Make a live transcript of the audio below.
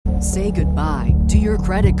Say goodbye to your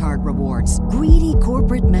credit card rewards. Greedy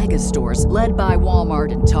corporate mega stores, led by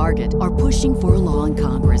Walmart and Target, are pushing for a law in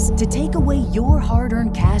Congress to take away your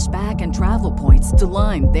hard-earned cash back and travel points to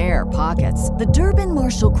line their pockets. The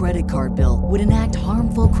Durbin-Marshall credit card bill would enact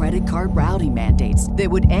harmful credit card routing mandates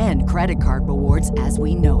that would end credit card rewards as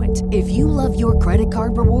we know it. If you love your credit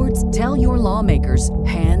card rewards, tell your lawmakers,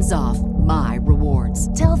 hands off my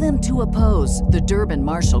rewards. Tell them to oppose the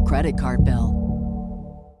Durbin-Marshall credit card bill.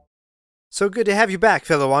 So good to have you back,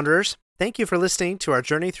 fellow wanderers. Thank you for listening to our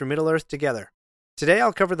journey through Middle-earth together. Today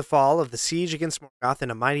I'll cover the fall of the siege against Morgoth in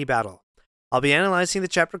a mighty battle. I'll be analyzing the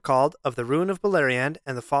chapter called Of the Ruin of Beleriand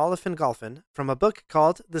and the Fall of Fingolfin from a book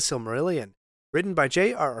called The Silmarillion, written by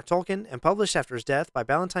J.R.R. Tolkien and published after his death by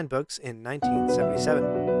Ballantine Books in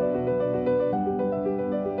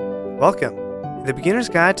 1977. Welcome. In the Beginner's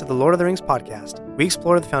Guide to the Lord of the Rings podcast, we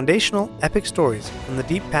explore the foundational, epic stories from the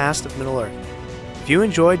deep past of Middle-earth. If you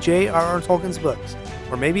enjoy J.R.R. Tolkien's books,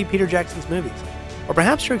 or maybe Peter Jackson's movies, or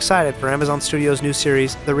perhaps you're excited for Amazon Studios' new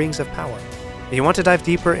series, The Rings of Power, and you want to dive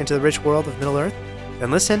deeper into the rich world of Middle-earth,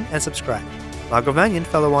 then listen and subscribe. Lagovanian,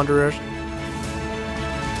 fellow wanderers.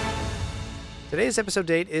 Today's episode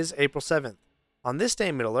date is April 7th. On this day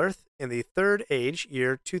in Middle-earth, in the Third Age,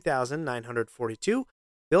 year 2942,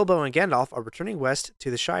 Bilbo and Gandalf are returning west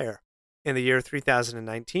to the Shire. In the year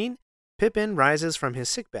 3019, Pippin rises from his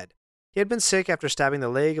sickbed. He had been sick after stabbing the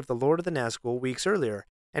leg of the Lord of the Nazgul weeks earlier,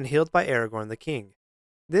 and healed by Aragorn the King.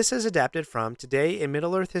 This is adapted from Today in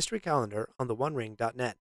Middle-earth History Calendar on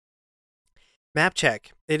theonering.net. Map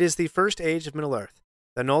check. It is the first age of Middle-earth.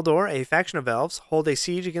 The Noldor, a faction of elves, hold a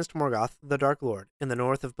siege against Morgoth, the Dark Lord, in the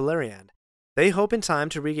north of Beleriand. They hope in time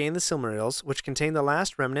to regain the Silmarils, which contain the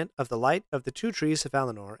last remnant of the light of the two trees of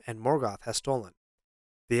Valinor, and Morgoth has stolen.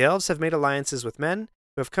 The elves have made alliances with men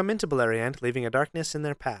who have come into Beleriand, leaving a darkness in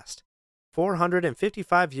their past.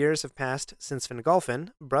 455 years have passed since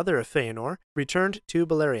Fingolfin, brother of Feanor, returned to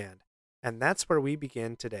Beleriand, and that's where we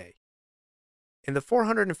begin today. In the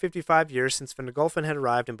 455 years since Fingolfin had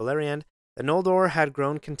arrived in Beleriand, the Noldor had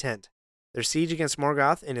grown content. Their siege against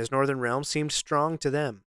Morgoth in his northern realm seemed strong to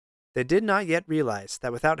them. They did not yet realize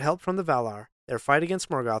that without help from the Valar, their fight against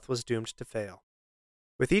Morgoth was doomed to fail.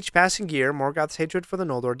 With each passing year, Morgoth's hatred for the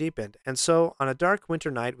Noldor deepened, and so, on a dark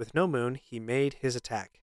winter night with no moon, he made his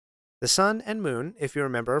attack. The sun and moon, if you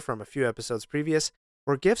remember from a few episodes previous,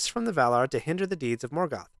 were gifts from the Valar to hinder the deeds of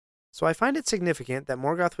Morgoth, so I find it significant that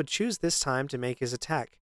Morgoth would choose this time to make his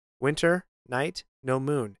attack. Winter, night, no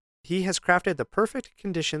moon. He has crafted the perfect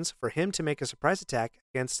conditions for him to make a surprise attack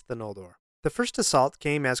against the Noldor. The first assault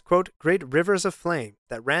came as, quote, great rivers of flame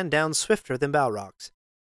that ran down swifter than Balrogs.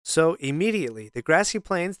 So immediately the grassy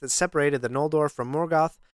plains that separated the Noldor from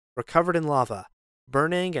Morgoth were covered in lava,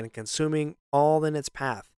 burning and consuming all in its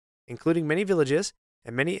path, including many villages,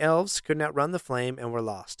 and many elves could outrun the flame and were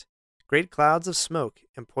lost. Great clouds of smoke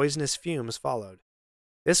and poisonous fumes followed.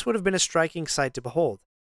 This would have been a striking sight to behold.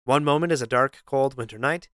 One moment is a dark, cold winter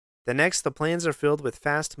night, the next the plains are filled with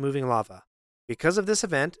fast-moving lava. Because of this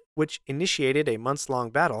event, which initiated a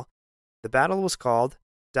months-long battle, the battle was called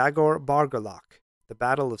Dagor Bargolok, the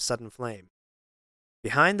Battle of Sudden Flame.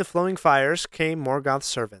 Behind the flowing fires came Morgoth's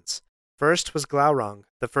servants. First was Glaurung,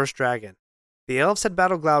 the first dragon. The elves had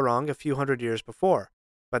battled Glaurung a few hundred years before,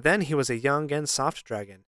 but then he was a young and soft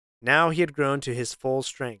dragon. Now he had grown to his full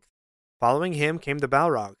strength. Following him came the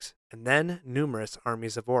Balrogs, and then numerous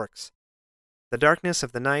armies of orcs. The darkness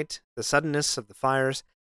of the night, the suddenness of the fires,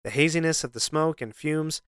 the haziness of the smoke and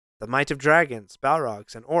fumes, the might of dragons,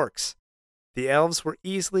 Balrogs, and orcs. The elves were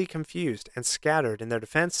easily confused and scattered in their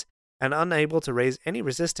defense, and unable to raise any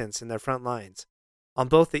resistance in their front lines. On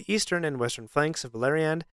both the eastern and western flanks of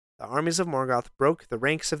Beleriand, the armies of Morgoth broke the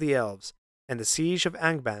ranks of the elves, and the siege of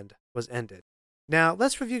Angband was ended. Now,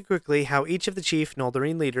 let's review quickly how each of the chief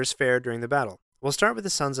Noldorine leaders fared during the battle. We'll start with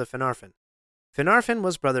the sons of Finarfin. Finarfin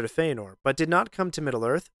was brother to Feanor, but did not come to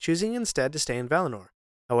Middle-earth, choosing instead to stay in Valinor.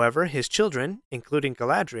 However, his children, including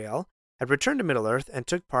Galadriel, had returned to Middle-earth and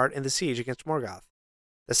took part in the siege against Morgoth.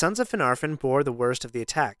 The sons of Finarfin bore the worst of the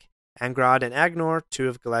attack. Angrod and Agnor, two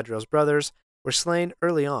of Galadriel's brothers, were slain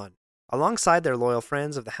early on, alongside their loyal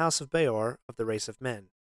friends of the House of Beor of the race of men.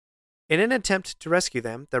 In an attempt to rescue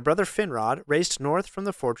them, their brother Finrod raced north from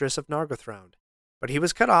the fortress of Nargothrond, but he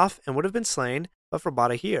was cut off and would have been slain but for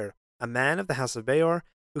Badahir, a man of the House of Beor,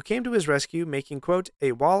 who came to his rescue, making, quote,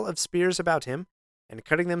 a wall of spears about him, and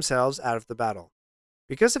cutting themselves out of the battle.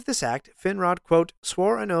 Because of this act, Finrod, quote,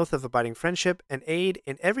 swore an oath of abiding friendship and aid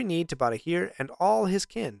in every need to Badahir and all his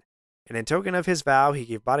kin, and in token of his vow he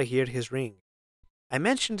gave Badahir his ring. I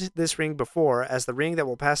mentioned this ring before as the ring that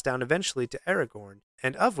will pass down eventually to Aragorn,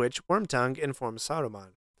 and of which Wormtongue informs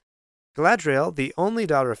Saruman. Galadriel, the only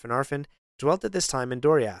daughter of Finarfin, dwelt at this time in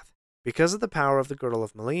Doriath. Because of the power of the Girdle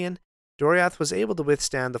of Melian, Doriath was able to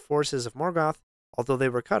withstand the forces of Morgoth, although they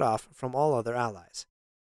were cut off from all other allies.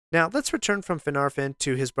 Now, let's return from Finarfin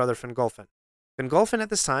to his brother Fingolfin. Fingolfin at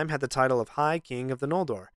this time had the title of High King of the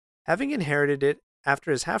Noldor, having inherited it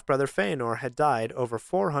after his half-brother Feanor had died over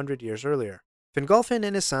 400 years earlier. Fingolfin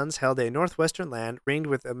and his sons held a northwestern land ringed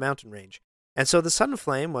with a mountain range, and so the Sudden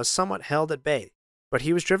Flame was somewhat held at bay, but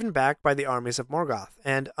he was driven back by the armies of Morgoth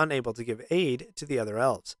and unable to give aid to the other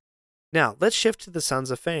elves. Now, let's shift to the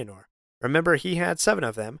sons of Feanor. Remember, he had 7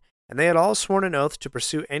 of them, and they had all sworn an oath to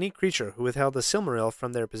pursue any creature who withheld the Silmaril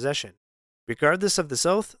from their possession. Regardless of this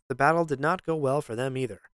oath, the battle did not go well for them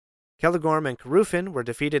either. Celegorm and Carufin were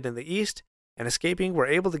defeated in the east, and escaping were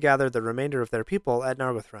able to gather the remainder of their people at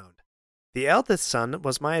Nargothrond. The eldest son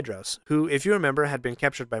was Maedhros, who, if you remember, had been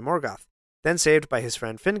captured by Morgoth, then saved by his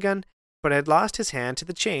friend Fingon, but had lost his hand to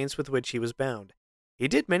the chains with which he was bound. He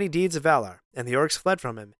did many deeds of valor, and the orcs fled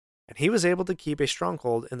from him, and he was able to keep a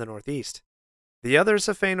stronghold in the northeast. The others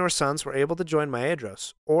of Feanor's sons were able to join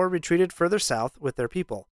Maedhros, or retreated further south with their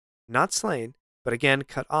people, not slain, but again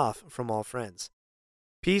cut off from all friends.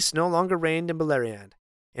 Peace no longer reigned in Beleriand.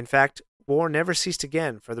 In fact, war never ceased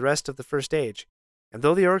again for the rest of the First Age, and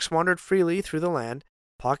though the orcs wandered freely through the land,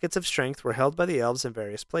 pockets of strength were held by the elves in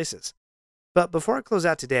various places. But before I close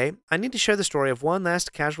out today, I need to share the story of one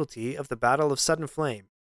last casualty of the Battle of Sudden Flame,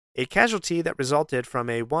 a casualty that resulted from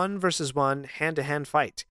a 1-versus-1 hand-to-hand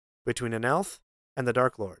fight between an elf and the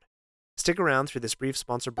Dark Lord. Stick around through this brief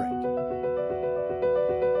sponsor break.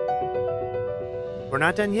 We're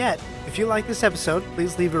not done yet. If you like this episode,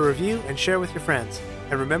 please leave a review and share with your friends.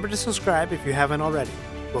 And remember to subscribe if you haven't already.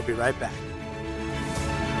 We'll be right back.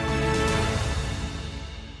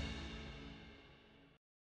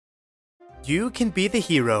 You can be the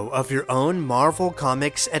hero of your own Marvel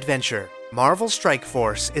Comics adventure. Marvel Strike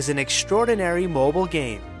Force is an extraordinary mobile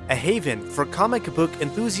game, a haven for comic book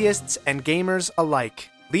enthusiasts and gamers alike.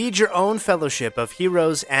 Lead your own fellowship of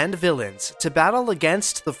heroes and villains to battle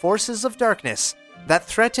against the forces of darkness that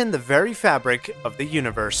threaten the very fabric of the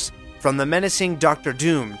universe. From the menacing Doctor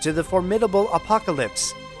Doom to the formidable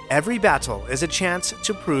Apocalypse, every battle is a chance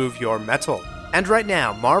to prove your mettle. And right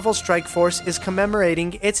now, Marvel Strike Force is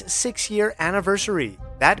commemorating its 6-year anniversary.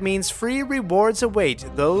 That means free rewards await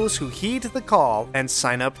those who heed the call and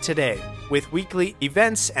sign up today. With weekly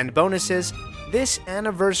events and bonuses, this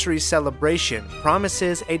anniversary celebration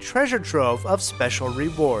promises a treasure trove of special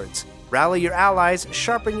rewards. Rally your allies,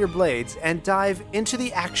 sharpen your blades, and dive into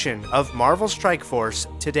the action of Marvel Strike Force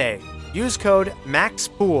today. Use code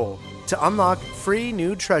MAXPOOL to unlock free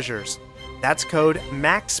new treasures. That's code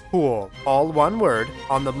MAXPOOL, all one word,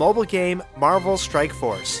 on the mobile game Marvel Strike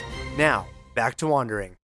Force. Now, back to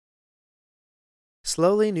wandering.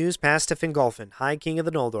 Slowly news passed to Fingolfin, High King of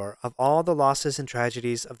the Noldor, of all the losses and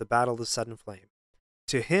tragedies of the Battle of Sudden Flame.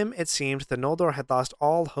 To him it seemed that Noldor had lost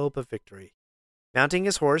all hope of victory. Mounting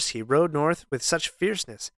his horse, he rode north with such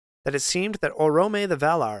fierceness that it seemed that Orome the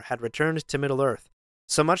Valar had returned to Middle-earth,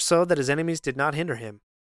 so much so that his enemies did not hinder him.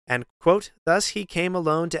 And, quote, thus he came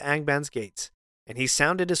alone to Angban's gates, and he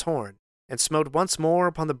sounded his horn, and smote once more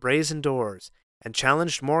upon the brazen doors, and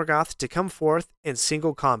challenged Morgoth to come forth in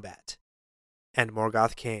single combat. And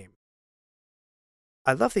Morgoth came.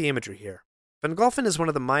 I love the imagery here. Fingolfin is one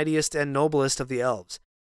of the mightiest and noblest of the elves,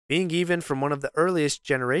 being even from one of the earliest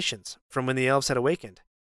generations, from when the elves had awakened.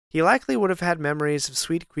 He likely would have had memories of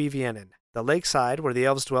sweet Cuiviénen, the lakeside where the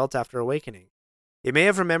elves dwelt after awakening. He may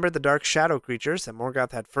have remembered the dark shadow creatures that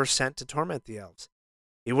Morgoth had first sent to torment the elves.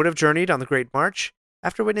 He would have journeyed on the Great March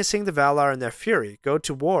after witnessing the Valar in their fury go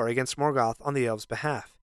to war against Morgoth on the elves'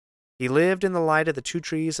 behalf. He lived in the light of the two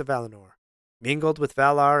trees of Valinor, mingled with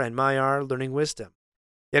Valar and Maiar, learning wisdom.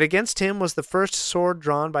 Yet against him was the first sword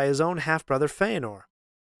drawn by his own half-brother Feanor,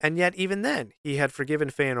 and yet even then he had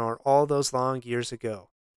forgiven Feanor all those long years ago.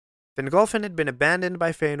 Fingolfin had been abandoned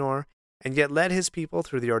by Feanor, and yet led his people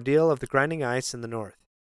through the ordeal of the grinding ice in the north,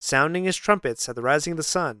 sounding his trumpets at the rising of the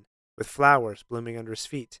sun, with flowers blooming under his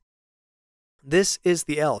feet. This is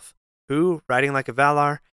the elf, who, riding like a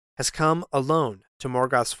Valar, has come alone to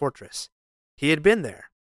Morgoth's fortress. He had been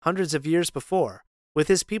there, hundreds of years before, with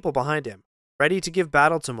his people behind him, ready to give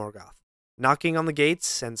battle to Morgoth, knocking on the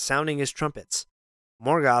gates and sounding his trumpets.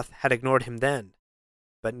 Morgoth had ignored him then,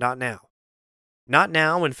 but not now. Not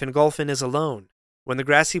now when Fingolfin is alone, when the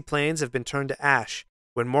grassy plains have been turned to ash,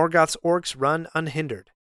 when Morgoth's orcs run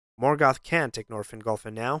unhindered. Morgoth can't ignore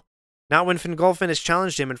Fingolfin now. Not when Fingolfin has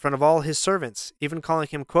challenged him in front of all his servants, even calling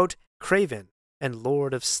him, quote, craven and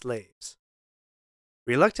lord of slaves.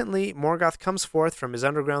 Reluctantly, Morgoth comes forth from his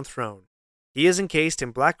underground throne. He is encased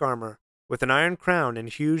in black armor, with an iron crown and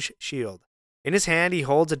huge shield. In his hand he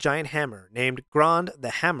holds a giant hammer, named Grond, the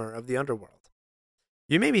Hammer of the Underworld.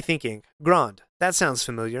 You may be thinking, Grond, that sounds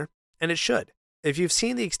familiar, and it should. If you've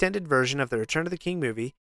seen the extended version of the Return of the King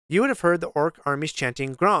movie, you would have heard the orc armies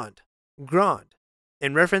chanting Grond, Grond,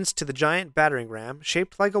 in reference to the giant battering ram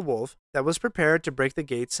shaped like a wolf that was prepared to break the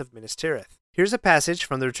gates of Minas Tirith. Here's a passage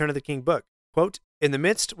from the Return of the King book. Quote, "In the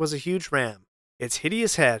midst was a huge ram. Its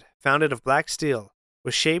hideous head, founded of black steel,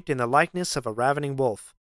 was shaped in the likeness of a ravening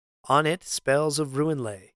wolf. On it spells of ruin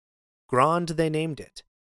lay. Grond they named it,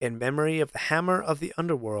 in memory of the hammer of the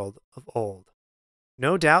underworld of old."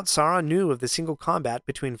 No doubt Sauron knew of the single combat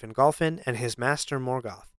between Fingolfin and his master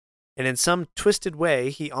Morgoth, and in some twisted way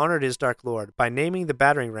he honored his Dark Lord by naming the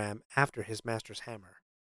battering ram after his master's hammer.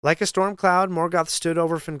 Like a storm cloud, Morgoth stood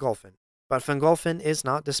over Fingolfin, but Fingolfin is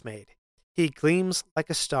not dismayed. He gleams like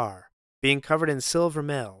a star, being covered in silver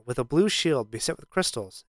mail, with a blue shield beset with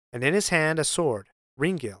crystals, and in his hand a sword,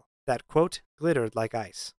 Ringil, that, quote, glittered like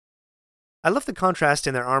ice. I love the contrast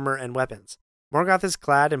in their armor and weapons. Morgoth is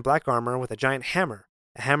clad in black armor with a giant hammer,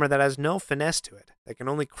 a hammer that has no finesse to it, that can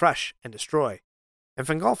only crush and destroy. And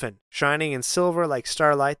Fingolfin, shining in silver like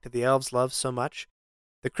starlight that the elves love so much.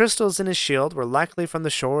 The crystals in his shield were likely from the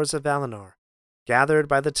shores of Valinor, gathered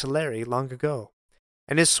by the Teleri long ago,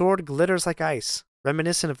 and his sword glitters like ice,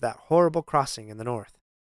 reminiscent of that horrible crossing in the north.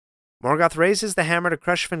 Morgoth raises the hammer to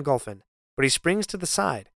crush Fingolfin, but he springs to the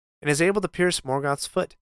side, and is able to pierce Morgoth's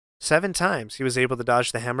foot. 7 times he was able to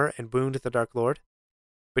dodge the hammer and wound the Dark Lord.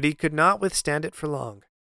 But he could not withstand it for long.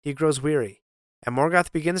 He grows weary, and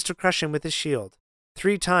Morgoth begins to crush him with his shield.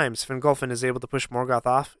 3 times Fingolfin is able to push Morgoth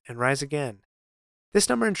off and rise again. This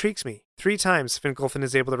number intrigues me. 3 times Fingolfin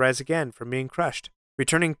is able to rise again from being crushed.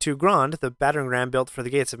 Returning to Grond, the battering ram built for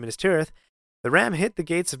the gates of Minas Tirith, the ram hit the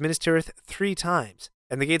gates of Minas Tirith 3 times,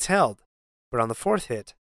 and the gates held. But on the 4th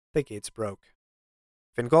hit, the gates broke.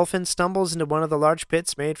 Fingolfin stumbles into one of the large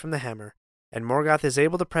pits made from the hammer, and Morgoth is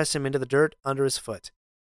able to press him into the dirt under his foot.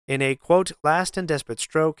 In a, quote, last and desperate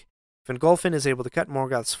stroke, Fingolfin is able to cut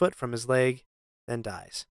Morgoth's foot from his leg, then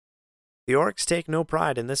dies. The orcs take no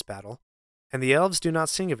pride in this battle, and the elves do not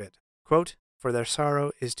sing of it, quote, for their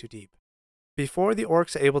sorrow is too deep. Before the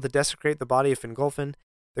orcs are able to desecrate the body of Fingolfin,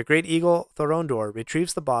 the great eagle Thorondor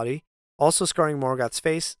retrieves the body, also scarring Morgoth's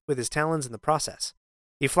face with his talons in the process.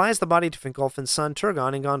 He flies the body to Fingolfin's son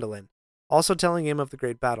Turgon in Gondolin, also telling him of the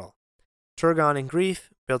great battle. Turgon, in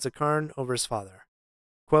grief, builds a cairn over his father.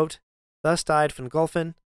 Quote, thus died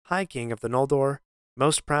Fingolfin, High King of the Noldor,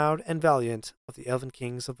 most proud and valiant of the elven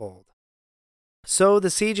kings of old. So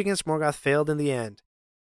the siege against Morgoth failed in the end,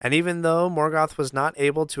 and even though Morgoth was not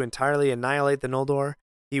able to entirely annihilate the Noldor,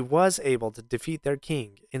 he was able to defeat their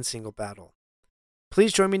king in single battle.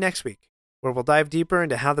 Please join me next week, where we'll dive deeper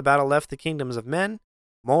into how the battle left the kingdoms of men,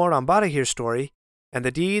 more on Barahir's story, and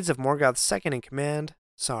the deeds of Morgoth's second-in-command,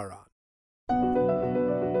 Sauron.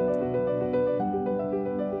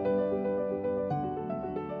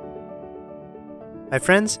 Hi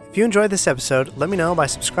friends, if you enjoyed this episode, let me know by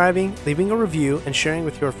subscribing, leaving a review, and sharing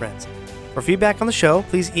with your friends. For feedback on the show,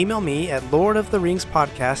 please email me at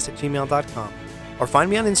lordoftheringspodcast@gmail.com or find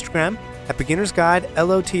me on Instagram at Beginner's Guide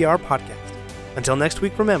LOTR Podcast. Until next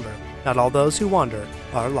week, remember, not all those who wander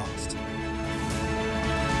are lost.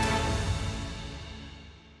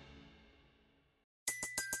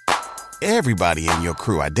 Everybody in your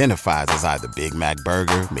crew identifies as either Big Mac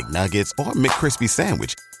Burger, McNuggets, or McCrispy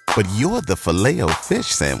Sandwich. But you're the Filet-O-Fish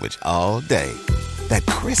Sandwich all day. That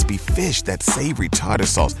crispy fish, that savory tartar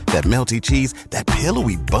sauce, that melty cheese, that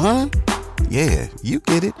pillowy bun. Yeah, you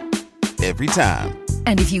get it. Every time.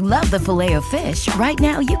 And if you love the Filet-O-Fish, right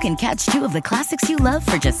now you can catch 2 of the classics you love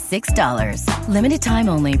for just $6. Limited time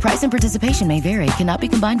only. Price and participation may vary. Cannot be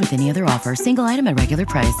combined with any other offer. Single item at regular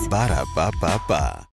price. Ba-da-ba-ba-ba.